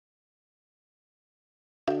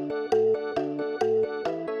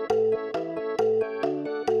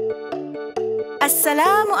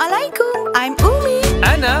Assalamualaikum. I'm Ummi.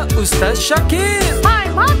 Ana Ustaz Shakir.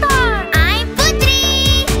 I'm Hana. I'm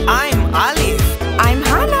Putri. I'm Alif. I'm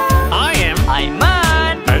Hana. I am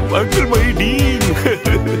Aiman. I'm Uncle Muhyiddin.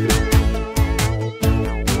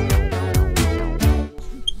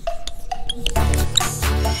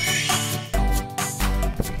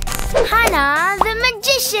 Hana the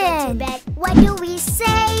magician. What do we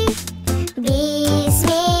say?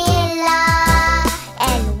 Bismillah.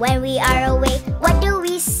 And when we are awake, what do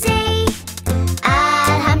we say?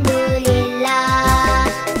 Alhamdulillah.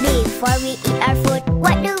 Before we eat our food,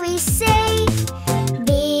 what do we say?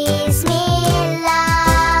 Bismillah.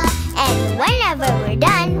 And whenever we're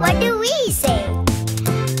done, what do we say?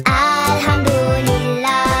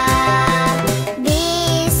 Alhamdulillah.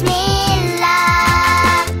 Bismillah.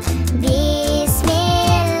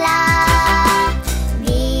 Bismillah.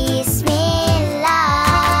 Bismillah.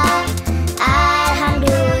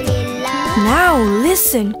 Alhamdulillah. Now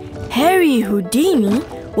listen. Harry Houdini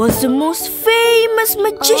was the most famous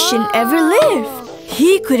magician ever lived.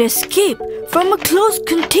 He could escape from a closed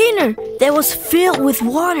container that was filled with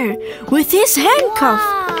water with his handcuff.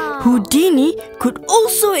 Houdini could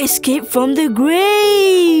also escape from the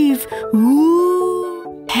grave.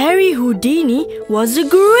 Ooh. Harry Houdini was a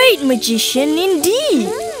great magician indeed.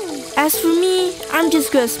 As for me, I'm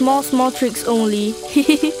just good at small tricks only.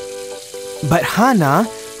 But Hana,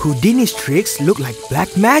 Houdini's tricks look like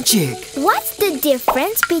black magic. What's the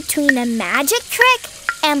difference between a magic trick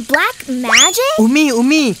and black magic? Ummi,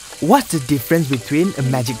 what's the difference between a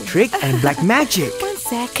magic trick and black magic? 1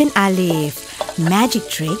 second, Alif. Magic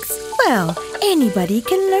tricks? Well, anybody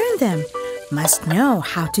can learn them. Must know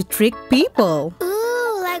how to trick people.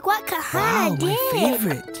 Ooh, like what Hana did. My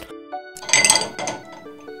favorite.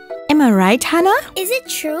 Am I right, Hana? Is it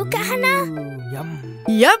true, Hana? Yum.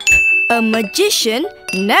 Yup, a magician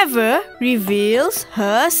never reveals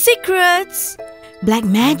her secrets. Black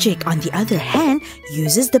magic, on the other hand,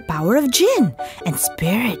 uses the power of jinn and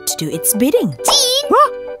spirit to do its bidding.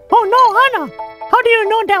 Oh no, Hana! How do you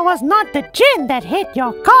know that was not the jinn that hit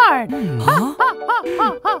your card?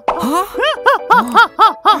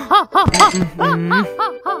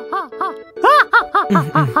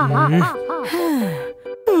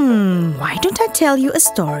 Why don't I tell you a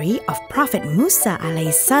story of Prophet Musa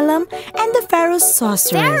alayhi salam and the Pharaoh's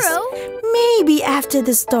sorcerers? Pharaoh? Maybe after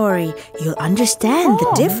the story, you'll understand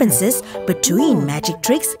the differences between magic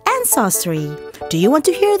tricks and sorcery. Do you want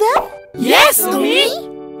to hear them? Yes, Ummi!